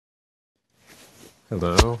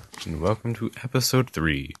Hello, and welcome to episode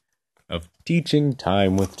 3 of Teaching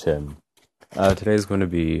Time with Tim. Today's going to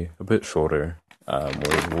be a bit shorter,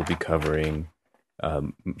 where we'll be covering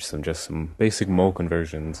some basic mole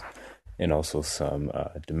conversions and also some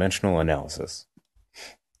dimensional analysis.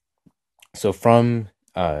 So from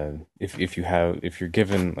if you're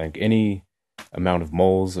given like any amount of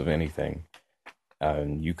moles of anything,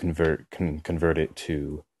 you can convert it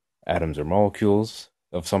to atoms or molecules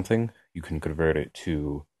of something. You can convert it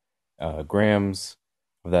to grams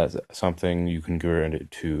of that something. You can convert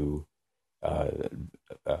it to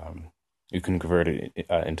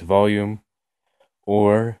into volume,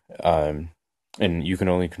 or and you can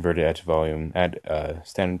only convert it to volume at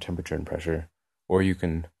standard temperature and pressure, or you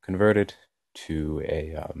can convert it to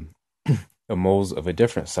a moles of a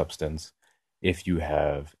different substance if you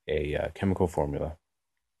have a chemical formula.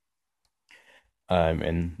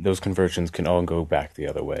 And those conversions can all go back the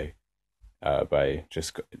other way by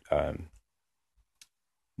just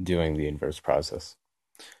doing the inverse process.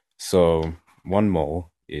 So 1 mole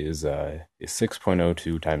is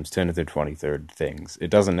 6.02 times 10 to the 23rd things. It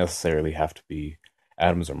doesn't necessarily have to be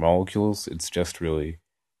atoms or molecules. It's just really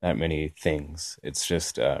that many things. It's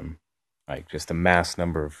just just a mass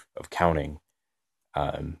number of counting,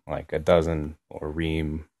 like a dozen or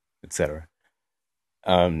ream, etc.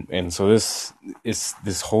 And so this is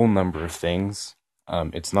this whole number of things.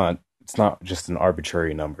 It's not just an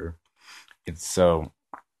arbitrary number. It's a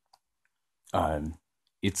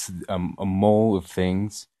mole of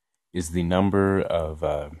things is the number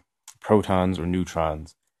of protons or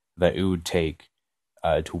neutrons that it would take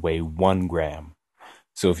to weigh 1 gram.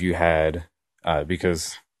 So if you had,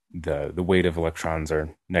 because the weight of electrons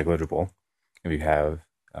are negligible, if you have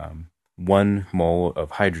 1 mole of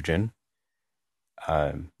hydrogen,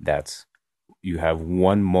 you have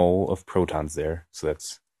 1 mole of protons there, so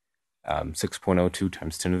that's 6.02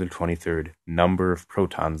 times 10 to the 23rd number of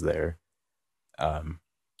protons there, and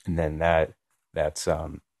then that's that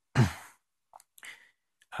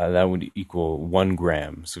would equal 1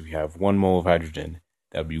 gram. So if you have 1 mole of hydrogen,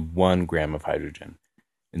 that would be 1 gram of hydrogen.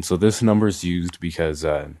 And so this number is used because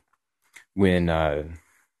when 1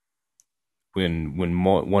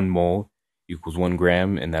 mole equals 1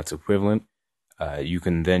 gram, and that's equivalent, you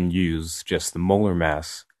can then use just the molar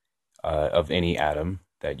mass of any atom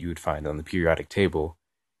that you would find on the periodic table,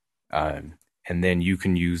 and then you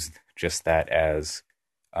can use just that as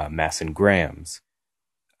mass in grams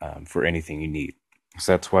for anything you need.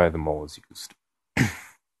 So that's why the mole is used.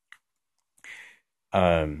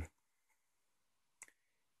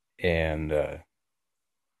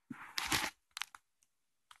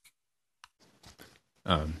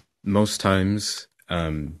 Most times,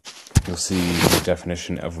 you'll see the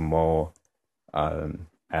definition of a mole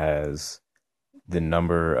as the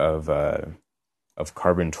number of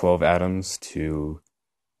carbon-12 atoms to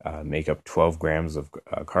make up 12 grams of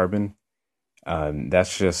carbon.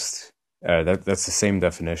 That's just that's the same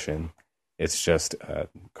definition. It's just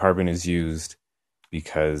carbon is used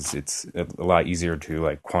because it's a lot easier to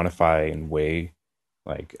like quantify and weigh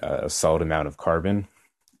like a solid amount of carbon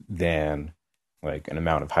than like an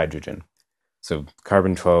amount of hydrogen. So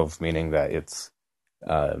carbon-12 meaning that it's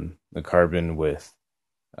the carbon with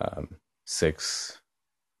 6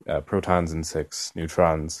 protons and 6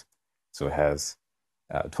 neutrons, so it has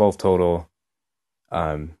 12 total.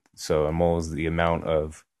 So a mole is the amount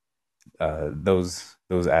of those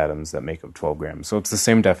atoms that make up 12 grams. So it's the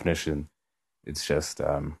same definition. It's just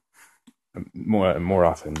more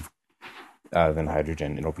often than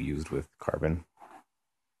hydrogen, it'll be used with carbon.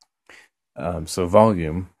 So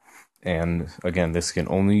volume, and again, this can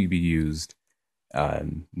only be used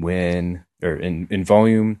when, or in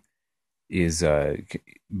volume is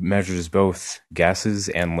measures both gases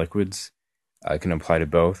and liquids. Can apply to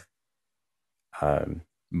both.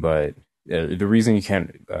 But the reason you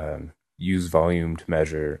can't use volume to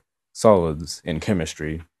measure solids in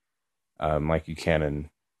chemistry, like you can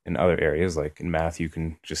in other areas, like in math, you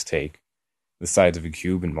can just take the sides of a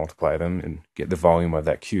cube and multiply them and get the volume of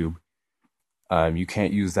that cube. You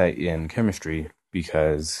can't use that in chemistry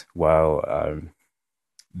because while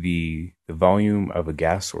the volume of a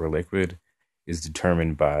gas or a liquid is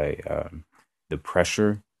determined by the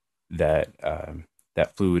pressure that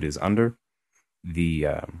that fluid is under, the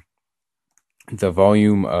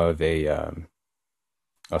volume of a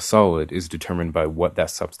solid is determined by what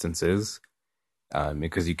that substance is,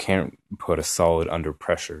 because you can't put a solid under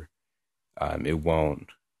pressure. It won't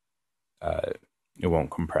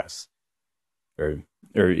compress, or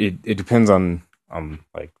it depends on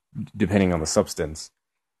like depending on the substance,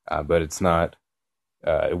 but it's not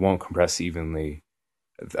it won't compress evenly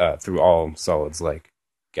through all solids like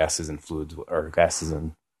gases and fluids or gases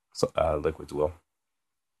and liquids will.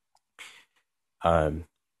 Um,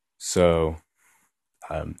 so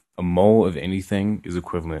a mole of anything is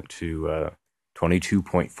equivalent to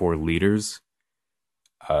 22.4 liters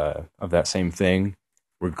of that same thing,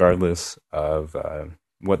 regardless of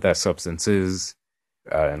what that substance is,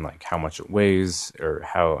 and like how much it weighs, or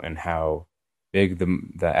how big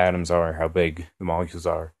the atoms are, how big the molecules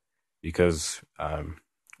are, because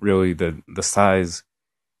really the size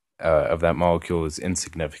of that molecule is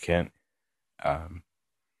insignificant, um,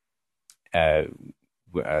 at,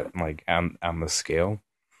 like on the scale.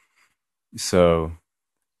 So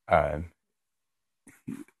uh,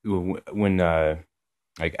 when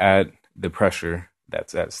like at the pressure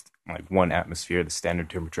that's at like 1 atmosphere, the standard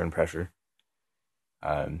temperature and pressure,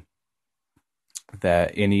 um,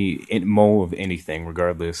 that any mole of anything,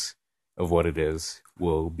 regardless of what it is,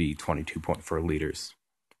 will be 22.4 liters.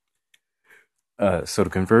 So to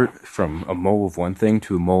convert from a mole of one thing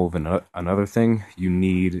to a mole of another thing, you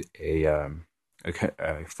need a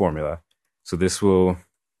formula. So this will,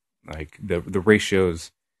 like, the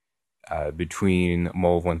ratios between a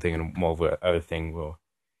mole of one thing and a mole of other thing will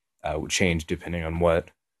change depending on what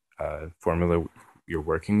formula you're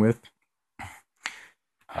working with.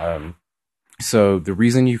 So the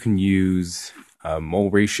reason you can use mole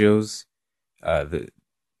ratios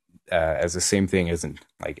as the same thing as in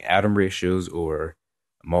like atom ratios or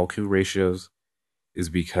molecule ratios is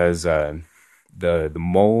because the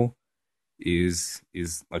mole is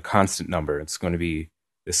a constant number. It's going to be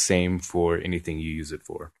the same for anything you use it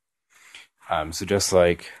for. So just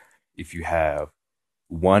like if you have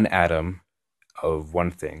one atom of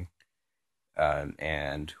one thing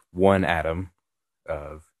and one atom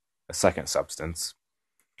of a second substance,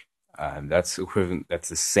 that's equivalent. That's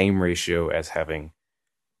the same ratio as having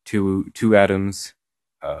two atoms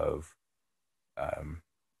of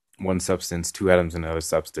one substance, two atoms of another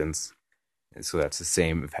substance, and so that's the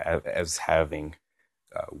same as having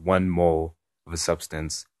 1 mole of a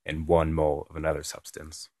substance and 1 mole of another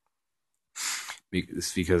substance.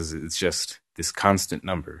 It's because it's just this constant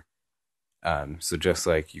number. So just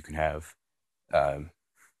like you can have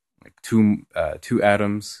like two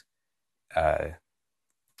atoms,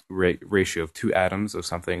 ratio of 2 atoms of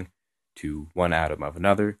something to 1 atom of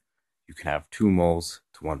another, you can have 2 moles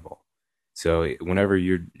to 1 mole. So whenever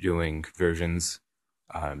you're doing conversions,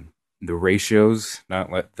 the ratios,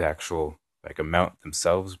 not like the actual like amount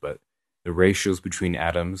themselves, but the ratios between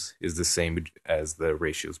atoms is the same as the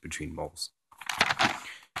ratios between moles.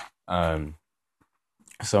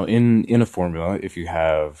 So in a formula, if you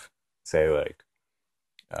have, say, like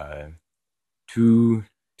two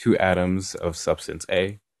atoms of substance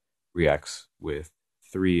A reacts with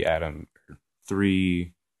three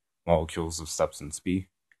molecules of substance B,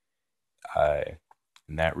 and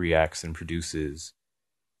that reacts and produces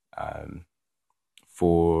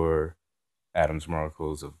 4 atoms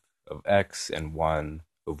molecules of X and 1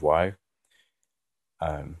 of Y.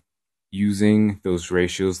 Using those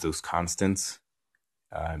ratios, those constants,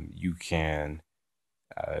 you can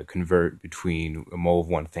convert between a mole of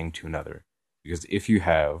one thing to another. Because if you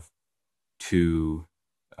have two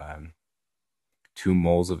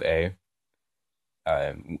moles of A,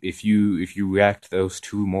 if you react those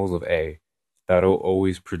 2 moles of A, that'll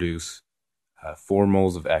always produce 4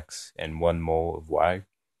 moles of X and 1 mole of Y.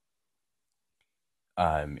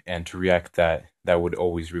 And to react that would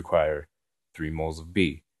always require 3 moles of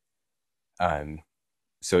B.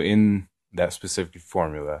 So in that specific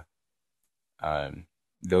formula,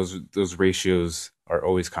 those ratios are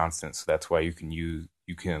always constant. So that's why you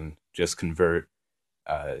can just convert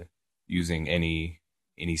using any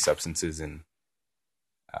substances in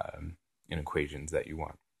equations that you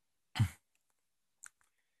want.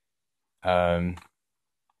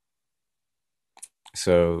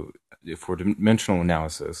 So for dimensional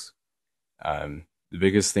analysis, the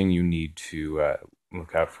biggest thing you need to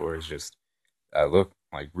look out for is just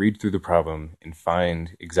read through the problem and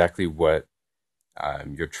find exactly what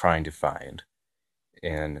you're trying to find,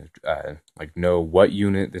 and know what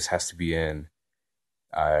unit this has to be in,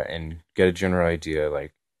 and get a general idea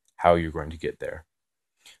like how you're going to get there.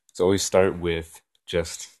 So always start with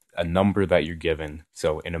just a number that you're given,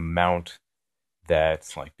 so an amount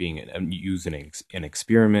that's like being used in an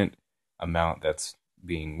experiment, amount that's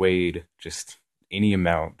being weighed, just any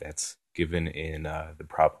amount that's given in the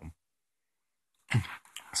problem.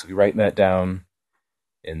 So you write that down,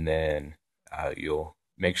 and then you'll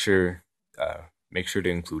make sure to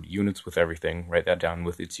include units with everything. Write that down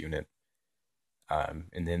with its unit, and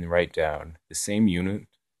then write down the same unit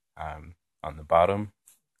on the bottom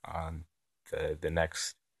on the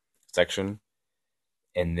next section,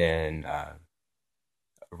 and then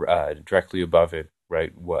directly above it,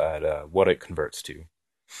 write what it converts to.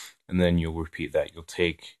 And then you'll repeat that. You'll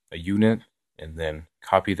take a unit and then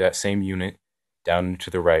copy that same unit down to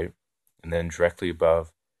the right, and then directly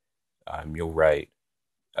above, you'll write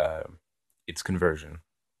its conversion,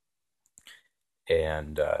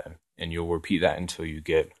 and you'll repeat that until you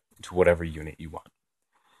get to whatever unit you want.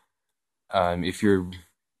 If you're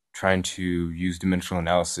trying to use dimensional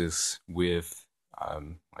analysis with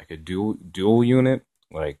like a dual unit,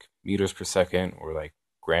 like meters per second or like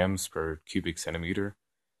grams per cubic centimeter,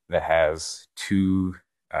 that has two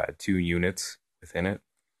units within it,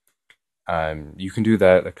 you can do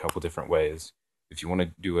that a couple different ways. If you want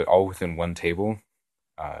to do it all within one table,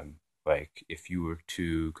 like if you were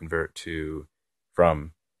to convert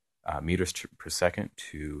from meters per second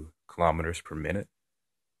to kilometers per minute,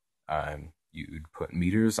 you'd put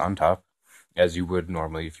meters on top, as you would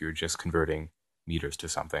normally if you were just converting meters to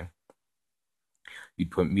something.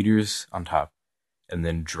 You'd put meters on top, and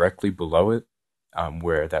then directly below it,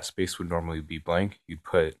 where that space would normally be blank, you'd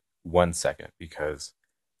put 1 second, because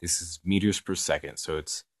this is meters per second, so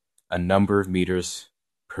it's a number of meters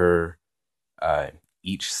per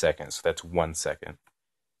each second, so that's 1 second.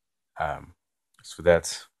 So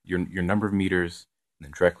that's your number of meters, and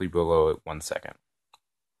then directly below it, 1 second.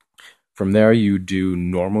 From there, you do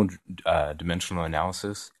normal dimensional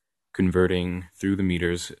analysis, converting through the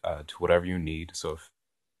meters to whatever you need. So if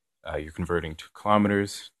you're converting to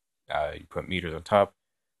kilometers, you put meters on top,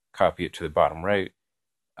 copy it to the bottom right,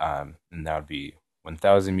 and that would be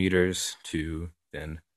 1,000 meters to then